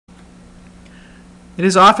It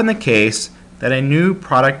is often the case that a new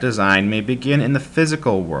product design may begin in the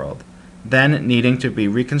physical world, then needing to be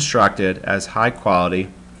reconstructed as high-quality,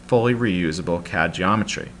 fully reusable CAD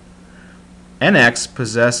geometry. NX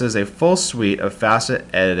possesses a full suite of facet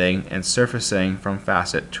editing and surfacing from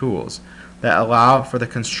facet tools that allow for the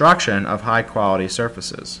construction of high-quality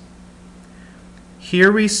surfaces.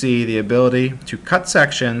 Here we see the ability to cut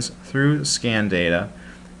sections through scan data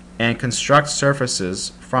and construct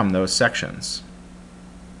surfaces from those sections.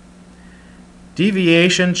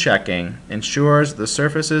 Deviation checking ensures the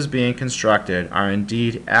surfaces being constructed are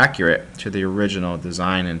indeed accurate to the original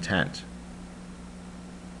design intent.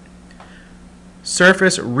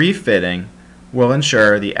 Surface refitting will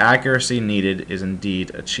ensure the accuracy needed is indeed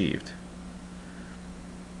achieved.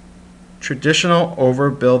 Traditional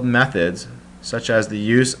overbuild methods, such as the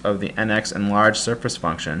use of the NX enlarge surface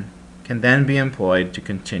function, can then be employed to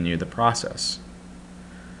continue the process.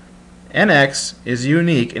 NX is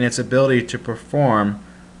unique in its ability to perform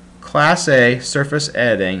Class A surface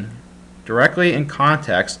editing directly in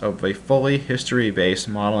context of a fully history-based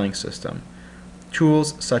modeling system.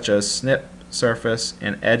 Tools such as snip, surface,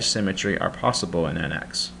 and edge symmetry are possible in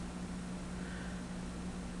NX.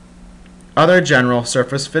 Other general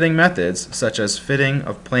surface fitting methods, such as fitting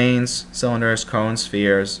of planes, cylinders, cones,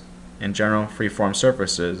 spheres, and general freeform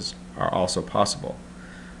surfaces, are also possible.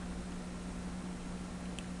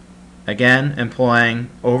 Again, employing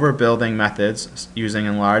overbuilding methods using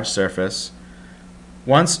enlarged surface.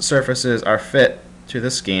 Once surfaces are fit to the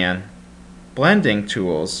scan, blending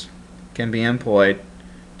tools can be employed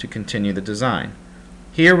to continue the design.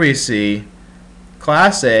 Here we see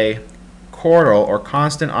Class A chordal or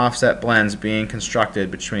constant offset blends being constructed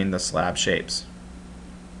between the slab shapes.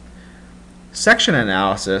 Section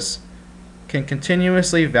analysis can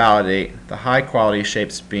continuously validate the high quality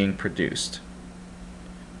shapes being produced.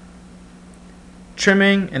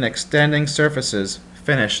 Trimming and extending surfaces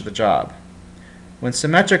finish the job. When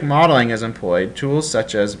symmetric modeling is employed, tools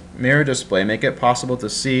such as mirror display make it possible to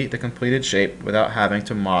see the completed shape without having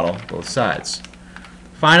to model both sides.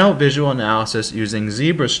 Final visual analysis using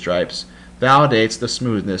zebra stripes validates the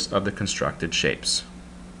smoothness of the constructed shapes.